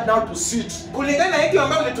child now to sit. Kulingana na hiki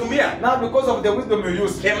ambayo ulitumia, Now because of the wisdom you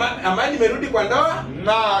used, amani imerudi kwa ndoa,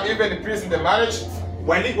 now even peace in the marriage,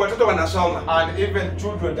 watoto wanasoma. and even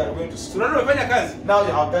children that are going to school. Tunaona umefanya kazi Now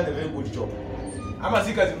you have done a very good job. ama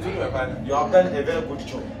si kazi nzuri umefanya. You have done a very good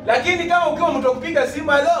job. Lakini kama ukiwa mtu kupiga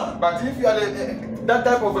simu alone, But if you are that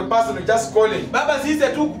type of a person who just calling, baba sisi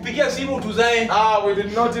tu kupigia simu tuzae, we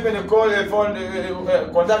did not even call a phone,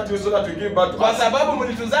 contact you so that we give birth to kwa us. sababu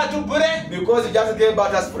mlituzaa tu bure Because you just gave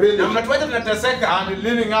birth us freely. na mnatuacha tunateseka. And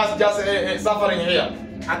leaving us just suffering here.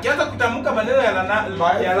 Akianza kutamka maneno ya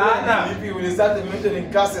laana, If you will start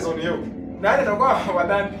mentioning curses on you, nani atakuwa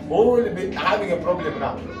wadhambi? who will be having a problem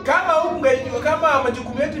now? Kama ungejua, kama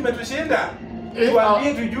majukumu yetu imetushinda,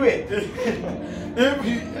 tuambie tujue.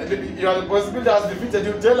 If your responsibility has defeated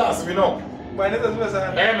you, tell us, we know. Bwana Yesu asifiwe sana.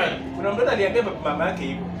 Amen. Kuna mtoto aliambia mama yake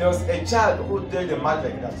hivyo. There was a child who told the man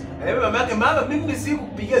like that. Aliambia mama yake, mama mimi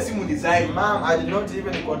sikupigia simu nizae. Mom, I did not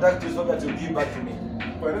even contact you so that you give back to me.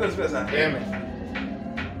 Bwana Yesu asifiwe sana. Amen.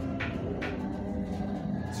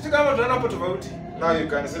 Sisi kama tunaona hapo tofauti. Now you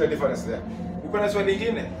can see the difference there. Uko na swali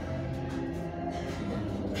lingine?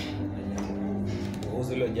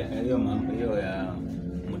 Kuhusu hiyo ya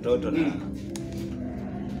mtoto na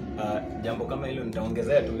jambo kama hilo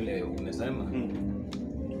nitaongezea tu ile umesema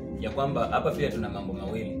ya kwamba hapa pia tuna mambo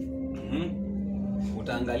mawili.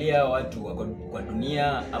 Utaangalia watu wako kwa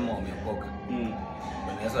dunia ama wameokoka.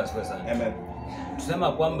 Bwana Yesu asifiwe sana. Amen.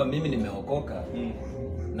 Tusema kwamba mimi nimeokoka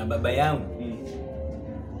na baba yangu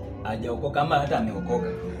hajaokoka ama hata ameokoka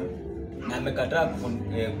na amekataa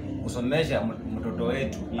kusomesha mtoto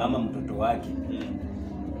wetu ama mtoto wake.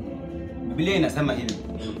 Biblia inasema hivi,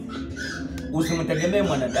 usimtegemee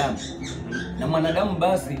mwanadamu. Na mwanadamu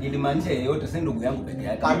basi ilimaanisha yeyote, si ndugu yangu peke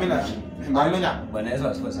yake. Amina. Amina. Bwana Yesu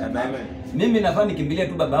asifiwe sana. Amen. Mimi nafaa nikimbilie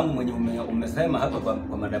tu baba yangu mwenye umesema hapa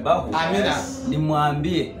kwa madhabahu. Amina.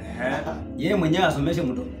 Nimwambie yeye mwenyewe asomeshe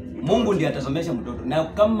mtoto. Mungu ndiye atasomesha mtoto. Na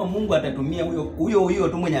kama Mungu atatumia huyo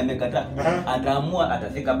tu mwenye amekataa, ataamua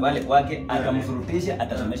atafika pale kwake, atamfurutisha,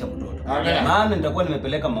 atasomesha mtoto. Amen. Maana nitakuwa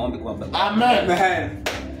nimepeleka maombi kwa baba. Amen. Amen.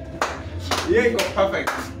 Yeye iko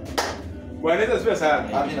perfect. Bwana Yesu asifiwe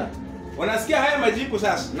sana. Amina. Unasikia haya majibu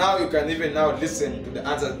sasa? Now you can even now listen to the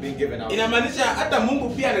answers being given out. Inamaanisha hata Mungu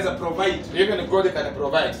pia anaweza provide. Even God can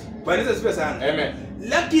provide. Bwana Yesu asifiwe sana. Amen.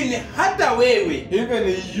 Lakini hata wewe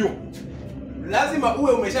Even you, lazima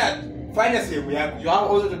uwe umeshafanya sehemu yako. you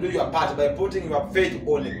have also to do your part by putting your faith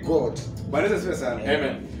on God. Bwana Yesu asifiwe sana.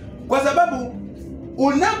 Amen. Kwa sababu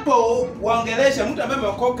unapowaongelesha mtu ambaye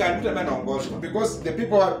ameokoka, mtu ambaye anaongozwa. Because the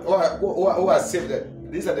people who are saved,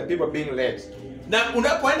 these are the people being led. Na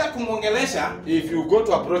unapoenda kumwongelesha, If you go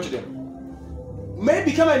to approach them,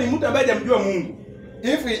 maybe kama ni mtu ambaye hajamjua Mungu,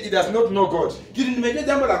 if he does not know God, kitu nimejua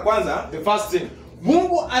jambo la kwanza, the first thing,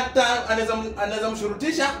 Mungu anaweza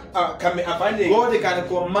mshurutisha afanye, God can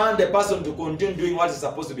command the person to continue doing what is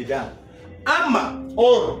supposed to be done. ama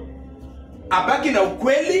Or abaki na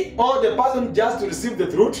ukweli. the person just to receive the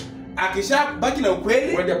truth. Akishabaki na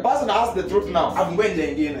ukweli, When the person has the truth now, afungue njia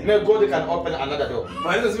nyingine. then God can open another door.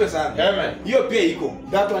 Bwana Yesu asifiwe sana. Amen. Hiyo pia iko.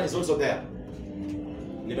 That one is also there.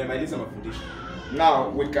 Nimemaliza mafundisho.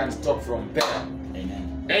 Now we can stop from there.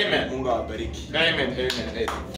 Amen. Amen. Mungu awabariki. Amen. Amen. Amen.